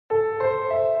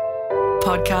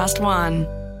Podcast One.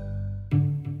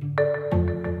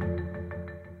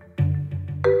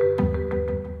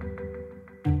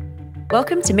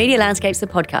 Welcome to Media Landscapes, the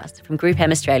podcast from Group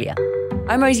M Australia.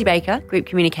 I'm Rosie Baker, Group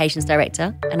Communications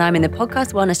Director, and I'm in the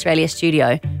Podcast One Australia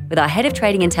studio with our Head of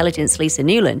Trading Intelligence, Lisa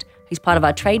Newland, who's part of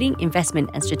our Trading, Investment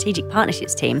and Strategic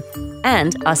Partnerships team,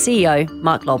 and our CEO,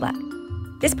 Mark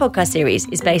Lolbach. This podcast series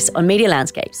is based on Media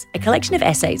Landscapes, a collection of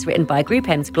essays written by Group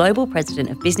M's Global President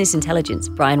of Business Intelligence,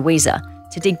 Brian Weezer,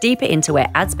 to dig deeper into where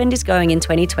ad spend is going in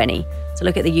 2020, to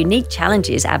look at the unique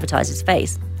challenges advertisers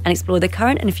face, and explore the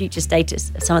current and future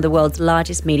status of some of the world's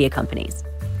largest media companies.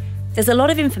 There's a lot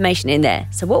of information in there,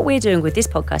 so what we're doing with this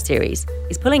podcast series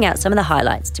is pulling out some of the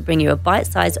highlights to bring you a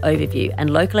bite-sized overview and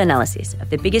local analysis of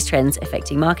the biggest trends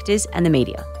affecting marketers and the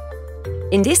media.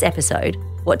 In this episode,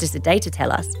 What Does the Data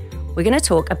Tell Us?, we're going to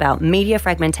talk about media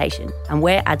fragmentation and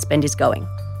where ad spend is going.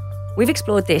 We've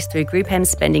explored this through Group M's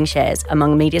spending shares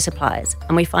among media suppliers,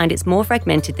 and we find it's more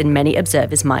fragmented than many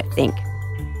observers might think.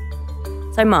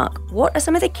 So Mark, what are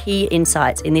some of the key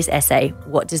insights in this essay,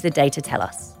 What Does the Data Tell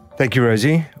Us? Thank you,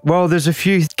 Rosie. Well, there's a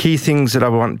few key things that I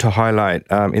want to highlight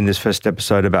in this first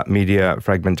episode about media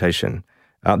fragmentation.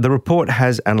 The report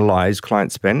has analysed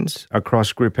client spends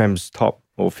across Group M's top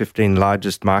 15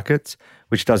 largest markets,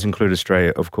 which does include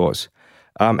Australia, of course.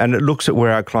 And it looks at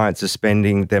where our clients are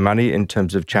spending their money in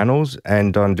terms of channels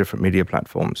and on different media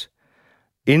platforms.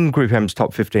 In Group M's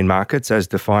top 15 markets, as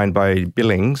defined by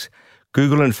billings,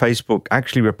 Google and Facebook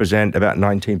actually represent about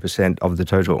 19% of the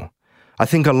total. I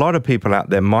think a lot of people out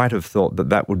there might have thought that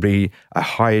that would be a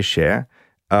higher share,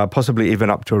 possibly even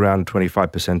up to around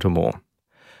 25% or more.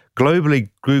 Globally,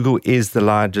 Google is the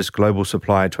largest global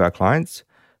supplier to our clients,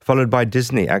 followed by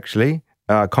Disney, actually,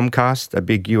 Comcast, a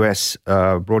big US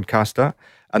broadcaster,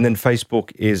 and then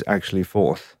Facebook is actually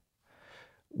fourth.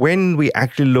 When we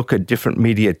actually look at different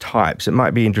media types, it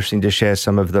might be interesting to share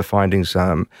some of the findings.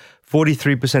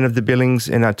 43% of the billings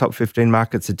in our top 15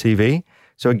 markets are TV.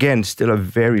 So again, still a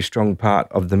very strong part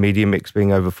of the media mix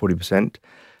being over 40%.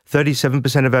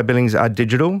 37% of our billings are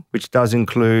digital, which does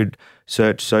include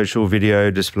search, social,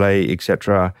 video, display,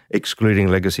 etc., excluding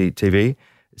legacy TV.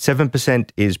 7%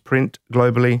 is print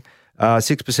globally.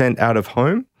 6% out of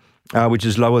home, which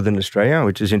is lower than Australia,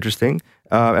 which is interesting.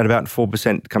 And about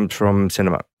 4% comes from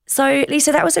cinema. So,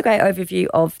 Lisa, that was a great overview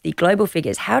of the global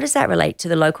figures. How does that relate to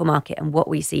the local market and what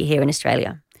we see here in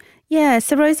Australia? Yeah,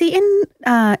 so Rosie,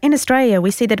 in Australia, we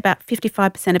see that about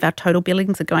 55% of our total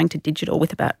billings are going to digital,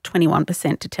 with about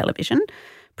 21% to television.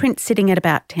 Print sitting at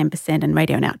about 10% and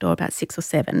radio and outdoor about 6 or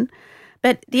 7.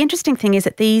 But the interesting thing is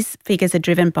that these figures are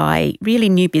driven by really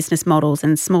new business models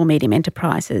and small, medium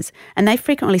enterprises, and they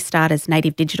frequently start as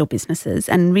native digital businesses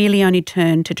and really only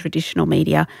turn to traditional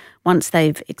media once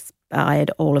they've expired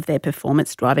all of their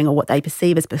performance driving or what they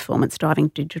perceive as performance driving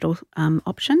digital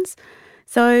options.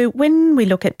 So when we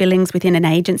look at billings within an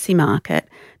agency market,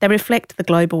 they reflect the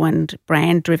global and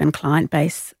brand-driven client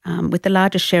base, with the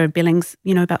largest share of billings,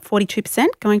 about 42%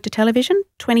 going to television,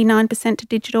 29% to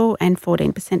digital and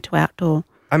 14% to outdoor.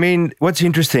 I mean, what's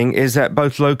interesting is that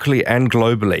both locally and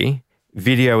globally,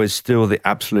 video is still the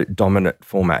absolute dominant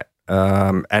format.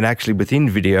 And actually within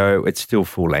video, it's still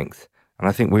full length. And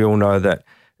I think we all know that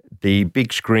the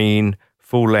big screen,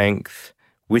 full length,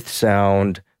 with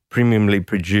sound, premiumly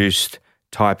produced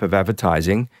type of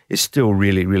advertising is still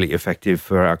really, really effective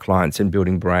for our clients in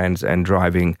building brands and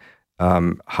driving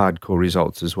hardcore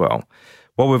results as well.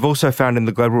 What we've also found in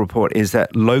the global report is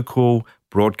that local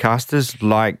broadcasters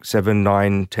like 7,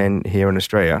 9, 10 here in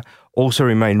Australia also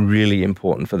remain really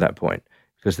important for that point,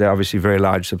 because they're obviously very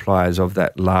large suppliers of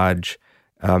that large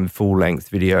full-length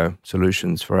video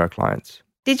solutions for our clients.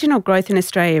 Digital growth in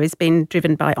Australia has been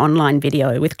driven by online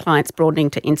video, with clients broadening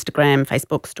to Instagram,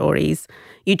 Facebook stories,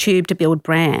 YouTube to build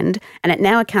brand, and it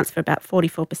now accounts for about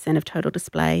 44% of total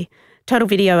display. Total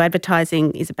video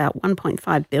advertising is about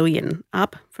 $1.5 billion,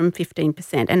 up from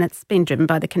 15%, and it's been driven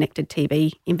by the connected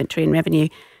TV inventory and revenue.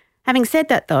 Having said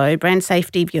that, though, brand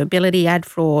safety, viewability, ad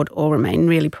fraud all remain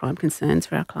really prime concerns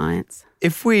for our clients.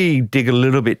 If we dig a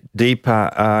little bit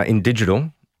deeper in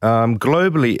digital,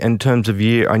 globally, in terms of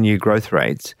year-on-year growth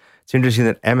rates, it's interesting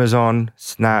that Amazon,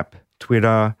 Snap,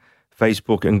 Twitter,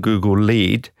 Facebook and Google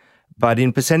lead, but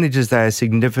in percentages they are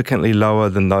significantly lower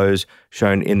than those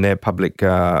shown in their public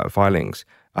filings.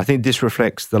 I think this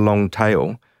reflects the long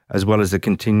tail, as well as the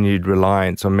continued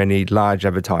reliance on many large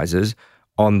advertisers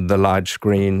on the large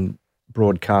screen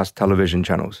broadcast television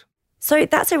channels. So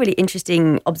that's a really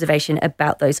interesting observation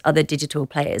about those other digital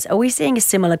players. Are we seeing a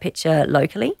similar picture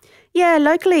locally? Yeah,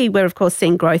 locally, we're of course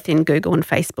seeing growth in Google and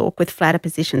Facebook with flatter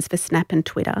positions for Snap and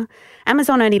Twitter.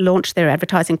 Amazon only launched their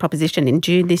advertising proposition in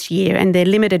June this year, and they're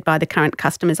limited by the current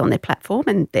customers on their platform,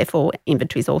 and therefore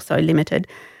inventory is also limited.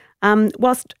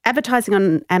 Whilst advertising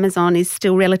on Amazon is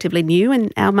still relatively new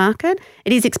in our market,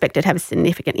 it is expected to have a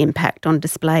significant impact on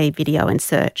display, video and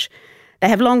search. They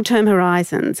have long-term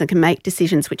horizons and can make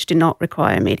decisions which do not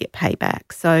require immediate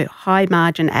payback. So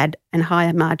high-margin ad and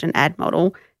higher-margin ad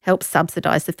model helps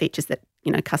subsidise the features that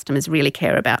customers really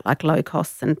care about, like low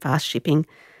costs and fast shipping.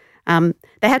 They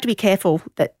have to be careful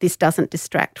that this doesn't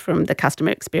distract from the customer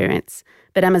experience,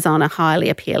 but Amazon are highly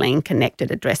appealing, connected,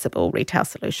 addressable retail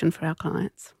solution for our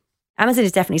clients. Amazon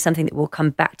is definitely something that we'll come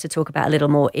back to talk about a little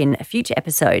more in a future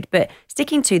episode. But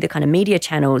sticking to the kind of media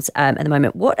channels at the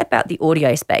moment, what about the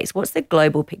audio space? What's the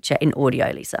global picture in audio,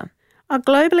 Lisa?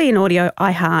 Globally in audio,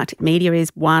 iHeart Media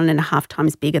is 1.5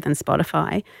 times bigger than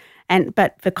Spotify.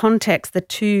 But for context, the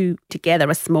two together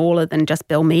are smaller than just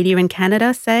Bell Media in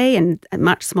Canada, say, and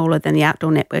much smaller than the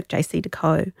outdoor network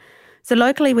JCDecaux. So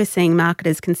locally, we're seeing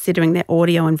marketers considering their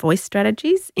audio and voice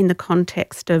strategies in the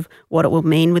context of what it will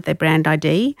mean with their brand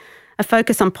ID. A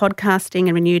focus on podcasting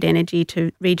and renewed energy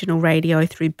to regional radio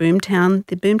through Boomtown.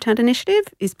 The Boomtown initiative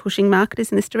is pushing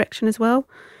marketers in this direction as well.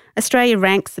 Australia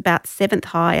ranks about 7th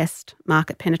highest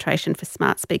market penetration for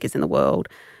smart speakers in the world.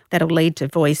 That'll lead to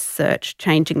voice search,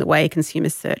 changing the way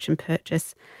consumers search and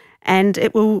purchase. And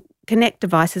it will connect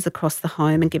devices across the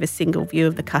home and give a single view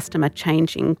of the customer,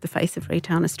 changing the face of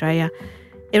retail in Australia.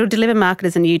 It'll deliver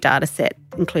marketers a new data set,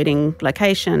 including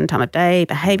location, time of day,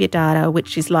 behaviour data,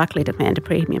 which is likely to command a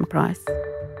premium price.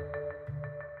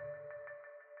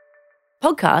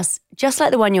 Podcasts, just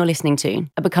like the one you're listening to,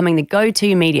 are becoming the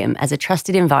go-to medium as a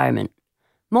trusted environment.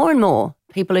 More and more,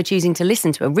 people are choosing to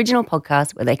listen to original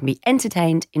podcasts where they can be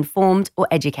entertained, informed, or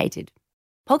educated.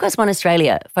 Podcast One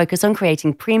Australia focus on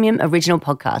creating premium original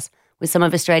podcasts with some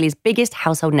of Australia's biggest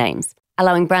household names,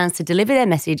 allowing brands to deliver their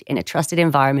message in a trusted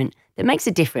environment that makes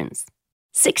a difference.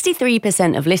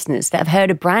 63% of listeners that have heard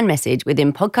a brand message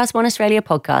within Podcast One Australia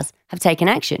podcasts have taken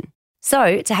action.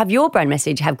 So, to have your brand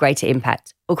message have greater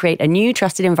impact or create a new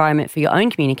trusted environment for your own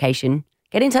communication,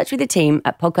 get in touch with the team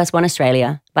at Podcast One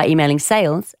Australia by emailing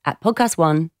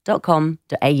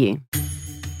sales@podcastone.com.au.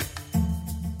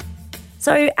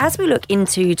 So as we look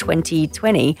into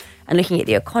 2020 and looking at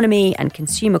the economy and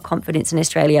consumer confidence in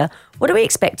Australia, what are we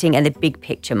expecting in the big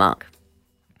picture, Mark?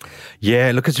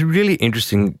 Yeah, look, it's a really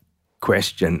interesting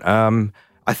question.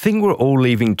 I think we're all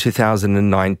leaving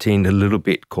 2019 a little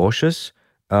bit cautious.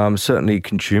 Certainly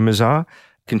consumers are.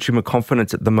 Consumer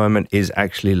confidence at the moment is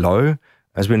actually low.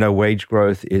 As we know, wage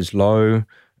growth is low.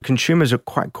 Consumers are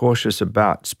quite cautious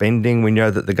about spending. We know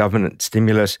that the government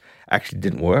stimulus actually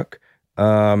didn't work.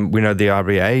 We know the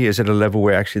RBA is at a level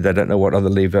where actually they don't know what other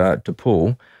lever to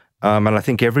pull. And I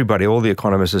think everybody, all the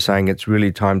economists are saying it's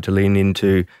really time to lean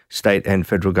into state and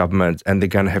federal governments, and they're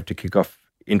going to have to kick off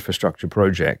infrastructure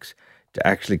projects to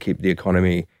actually keep the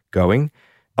economy going.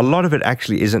 A lot of it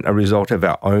actually isn't a result of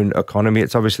our own economy.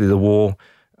 It's obviously the war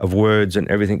of words and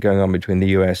everything going on between the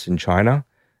US and China.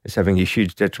 It's having a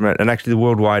huge detriment. And actually the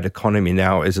worldwide economy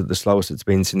now is at the slowest it's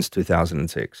been since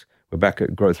 2006. We're back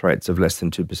at growth rates of less than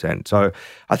 2%. So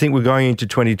I think we're going into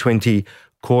 2020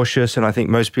 cautious, and I think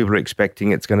most people are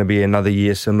expecting it's going to be another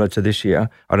year similar to this year.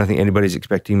 I don't think anybody's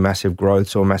expecting massive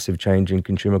growth or massive change in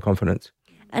consumer confidence.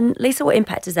 And Lisa, what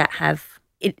impact does that have?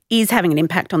 It is having an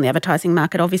impact on the advertising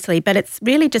market, obviously, but it's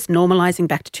really just normalising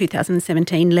back to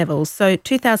 2017 levels. So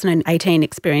 2018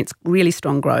 experienced really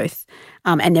strong growth,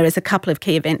 and there is a couple of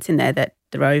key events in there that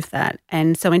drove that.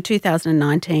 And so in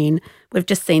 2019, we've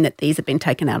just seen that these have been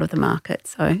taken out of the market,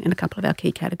 so in a couple of our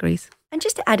key categories. And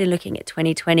just to add in looking at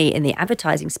 2020 in the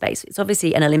advertising space, it's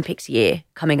obviously an Olympics year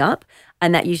coming up,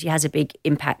 and that usually has a big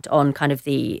impact on kind of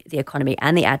the economy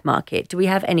and the ad market. Do we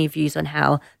have any views on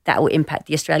how that will impact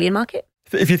the Australian market?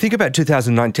 If you think about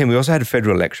 2019, we also had a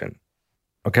federal election.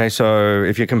 Okay, so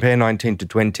if you compare 19 to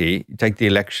 20, you take the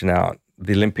election out,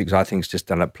 the Olympics, I think, is just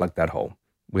done to plug that hole.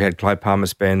 We had Clive Palmer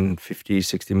spend $50,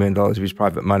 $60 million of his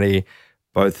private money.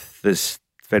 Both this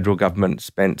federal government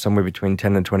spent somewhere between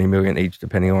 10 and 20 million each,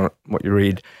 depending on what you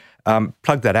read.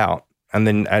 Plug that out and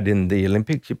then add in the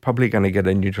Olympics, you're probably going to get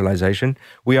a neutralization.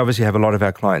 We obviously have a lot of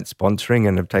our clients sponsoring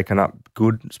and have taken up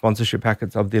good sponsorship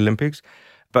packets of the Olympics,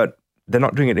 but they're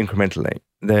not doing it incrementally.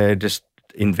 They're just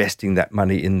investing that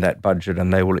money in that budget,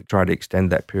 and they will try to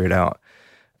extend that period out.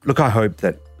 Look, I hope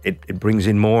that it brings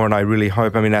in more, and I really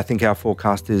hope. I mean, I think our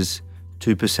forecast is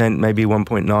 2%, maybe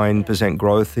 1.9%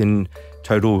 growth in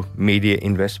total media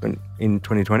investment in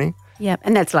 2020. Yeah,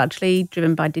 and that's largely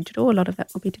driven by digital. A lot of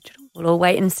that will be digital. We'll all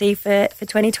wait and see for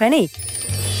 2020.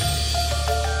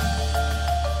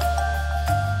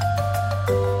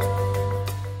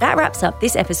 That wraps up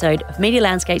this episode of Media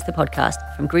Landscapes, the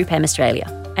podcast from Group M Australia.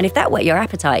 And if that whet your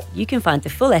appetite, you can find the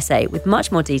full essay with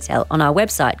much more detail on our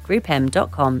website,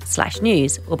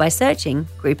 groupm.com/news, or by searching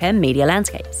Group M Media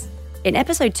Landscapes. In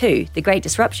episode 2, The Great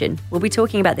Disruption, we'll be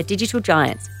talking about the digital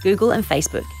giants, Google and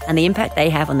Facebook, and the impact they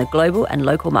have on the global and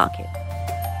local market.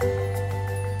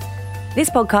 This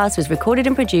podcast was recorded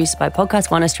and produced by Podcast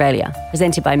One Australia,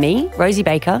 presented by me, Rosie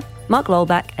Baker, Mark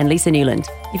Lolbach and Lisa Newland.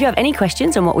 If you have any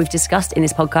questions on what we've discussed in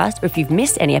this podcast, or if you've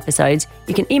missed any episodes,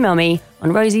 you can email me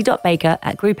on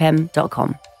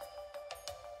rosie.baker@groupm.com.